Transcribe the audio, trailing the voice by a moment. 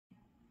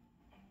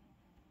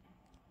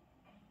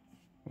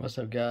What's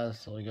up, guys?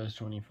 Silly Ghost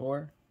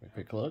 24. A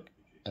quick look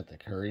at the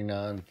Curry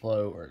 9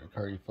 Flow, or the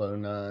Curry Flow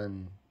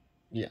 9.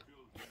 Yeah.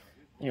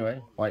 Anyway,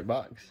 white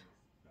box,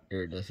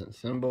 iridescent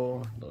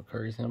symbol, little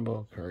Curry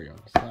symbol, Curry on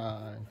the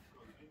side,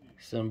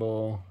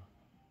 symbol,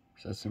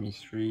 Sesame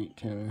Street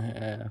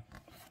 10.5.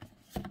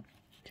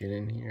 Get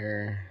in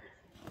here.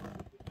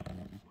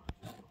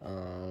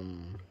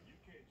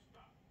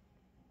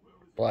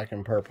 Black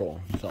and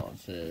purple, that's all it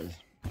says.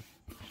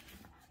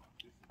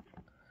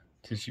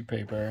 Tissue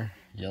paper,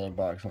 yellow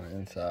box on the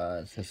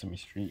inside, Sesame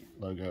Street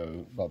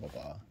logo, blah blah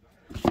blah.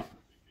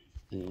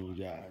 Then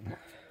you got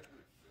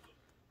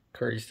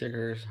Curry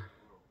stickers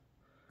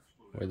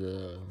with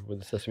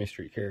the Sesame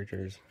Street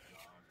characters,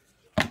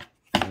 and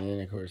then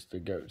of course the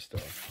goat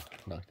stuff.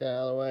 Knocked that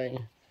out of the way,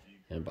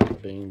 and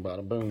bada bing,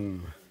 bada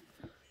boom.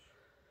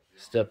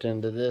 Stepped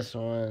into this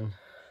one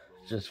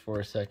just for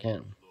a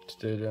second.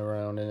 Stood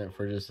around in it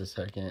for just a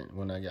second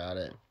when I got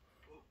it.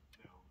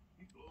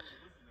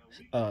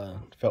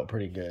 Felt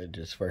pretty good,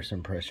 just first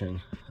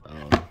impression.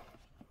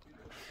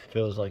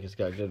 Feels like it's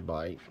got good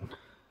bite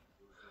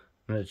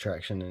and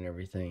traction and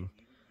everything.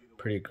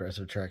 Pretty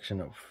aggressive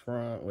traction up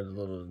front with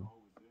little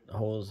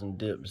holes and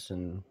dips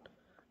and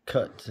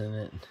cuts in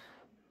it.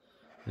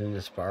 And then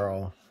the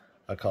spiral,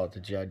 I call it the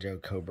G.I. Joe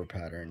Cobra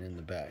pattern in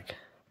the back.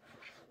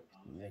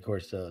 And of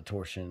course, the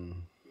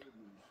torsion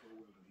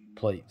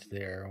plates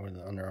there with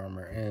the Under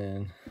Armour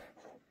and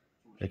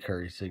the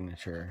Curry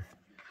signature.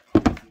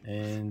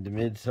 And the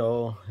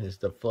midsole is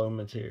the flow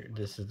material.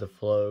 This is the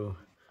flow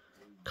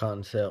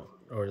concept,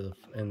 where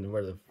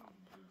the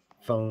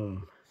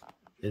foam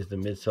is the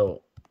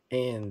midsole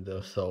and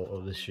the sole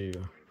of the shoe.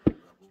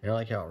 And I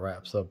like how it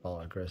wraps up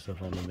all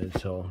aggressive on the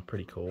midsole.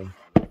 Pretty cool.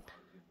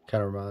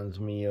 Kind of reminds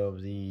me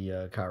of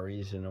the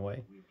Kyrie's in a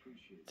way.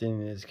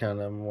 Then it's kind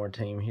of more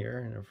tame here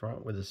in the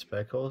front with the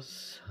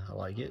speckles. I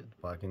like it.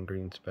 Black and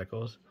green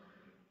speckles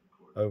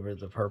over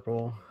the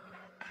purple.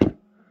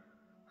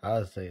 I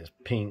would say it's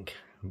pink,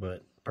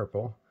 but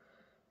purple.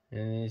 And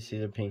then you see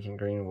the pink and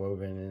green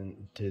woven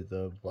into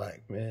the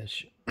black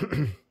mesh.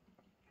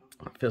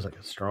 Feels like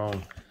a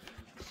strong,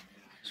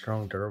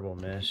 durable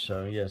mesh.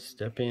 So yeah,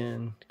 step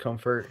in,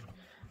 comfort,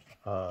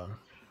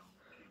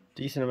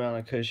 decent amount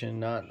of cushion,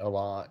 not a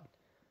lot.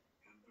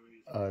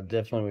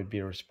 Definitely would be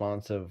a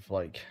responsive,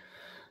 like,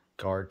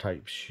 guard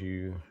type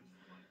shoe.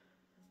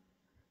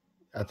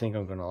 I think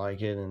I'm gonna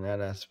like it in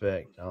that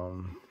aspect.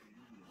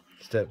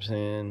 Steps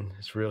in,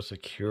 it's real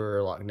secure,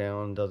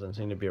 lockdown doesn't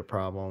seem to be a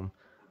problem.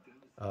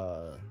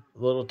 A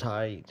little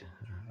tight,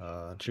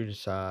 true to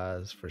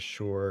size for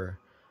sure.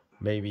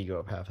 Maybe go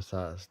up half a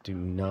size. Do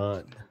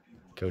not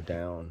go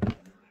down. But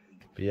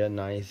yeah,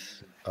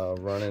 nice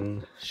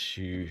running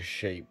shoe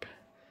shape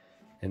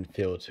and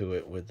feel to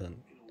it with the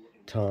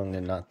tongue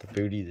and not the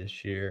booty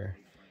this year.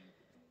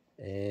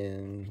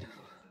 And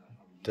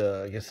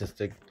I guess it's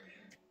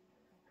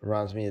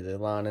reminds me of the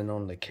lining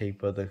on the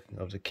cape of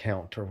the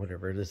Count or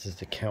whatever. This is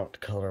the Count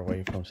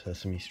colorway from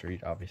Sesame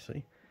Street,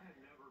 obviously.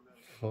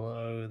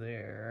 Flow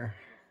there.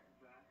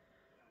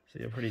 So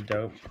yeah, pretty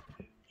dope.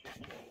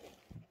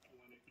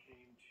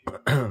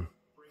 I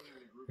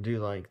do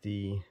like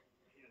the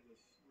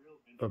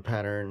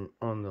pattern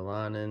on the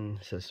lining,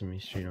 Sesame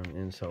Street on the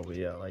insole. But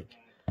yeah, like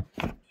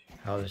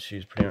how the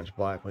shoe's pretty much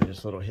black with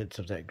just little hits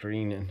of that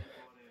green and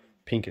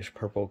pinkish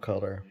purple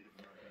color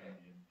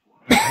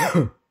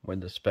with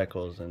the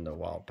speckles and the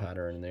wild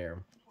pattern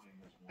there.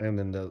 And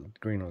then the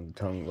green on the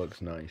tongue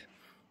looks nice.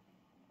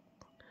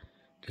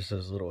 Just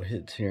those little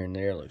hits here and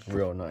there look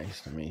real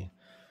nice to me.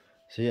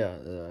 So yeah,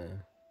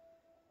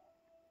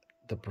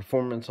 the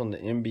performance on the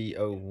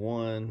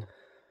MB-01,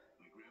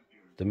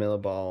 the Miller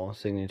Ball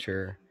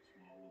signature,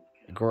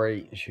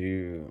 great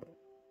shoe,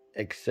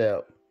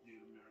 except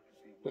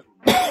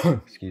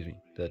excuse me,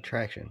 the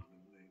traction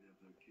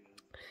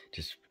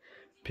just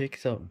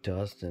picks up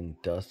dust and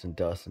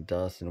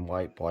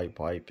wipe.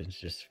 It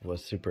just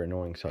was super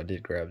annoying. So I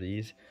did grab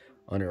these.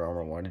 Under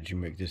Armour, why did you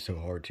make this so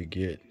hard to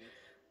get?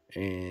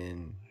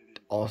 And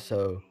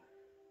also,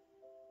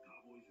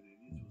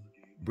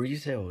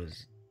 resale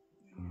is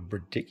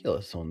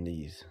ridiculous on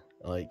these.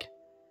 Like,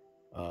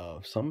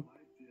 some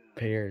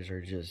pairs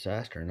are just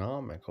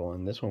astronomical,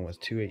 and this one was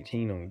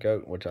 $218 on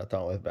Goat, which I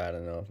thought was bad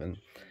enough. And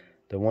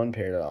the one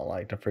pair that I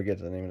liked, I forget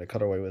the name of the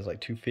colorway, was like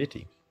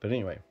 $250. But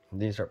anyway,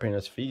 then you start paying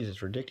us fees,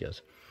 it's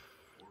ridiculous.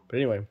 But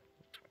anyway,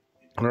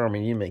 Under Armour,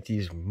 you need to make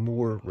these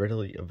more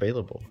readily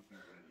available.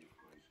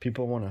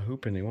 People want to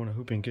hoop, and they want to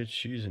hoop in good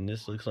shoes, and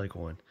this looks like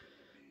one.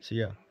 So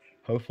yeah,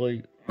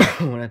 hopefully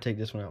when I take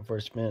this one out for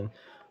a spin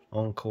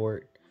on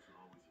court,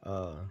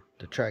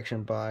 the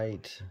traction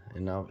bite,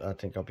 and I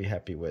think I'll be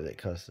happy with it,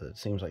 because it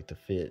seems like the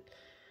fit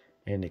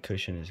and the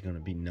cushion is going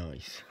to be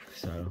nice.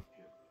 So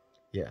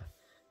yeah,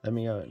 let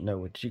me know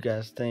what you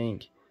guys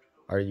think.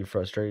 Are you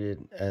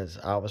frustrated as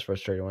I was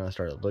frustrated when I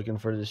started looking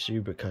for this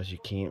shoe, because you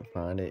can't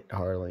find it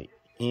hardly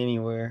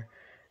anywhere,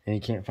 and you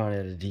can't find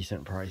it at a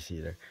decent price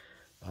either.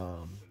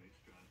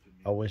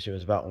 I wish it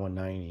was about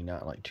 $190,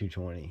 not like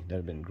 $220. That'd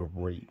have been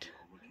great.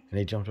 And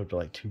they jumped up to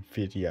like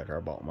 $250 after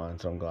I bought mine,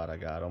 so I'm glad I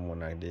got them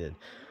when I did.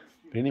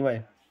 But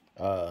anyway,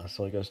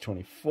 Sully Goes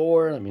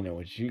 24. Let me know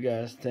what you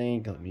guys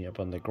think. Let me up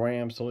on the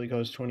gram, Sully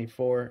Goes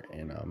 24,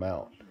 and I'm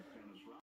out.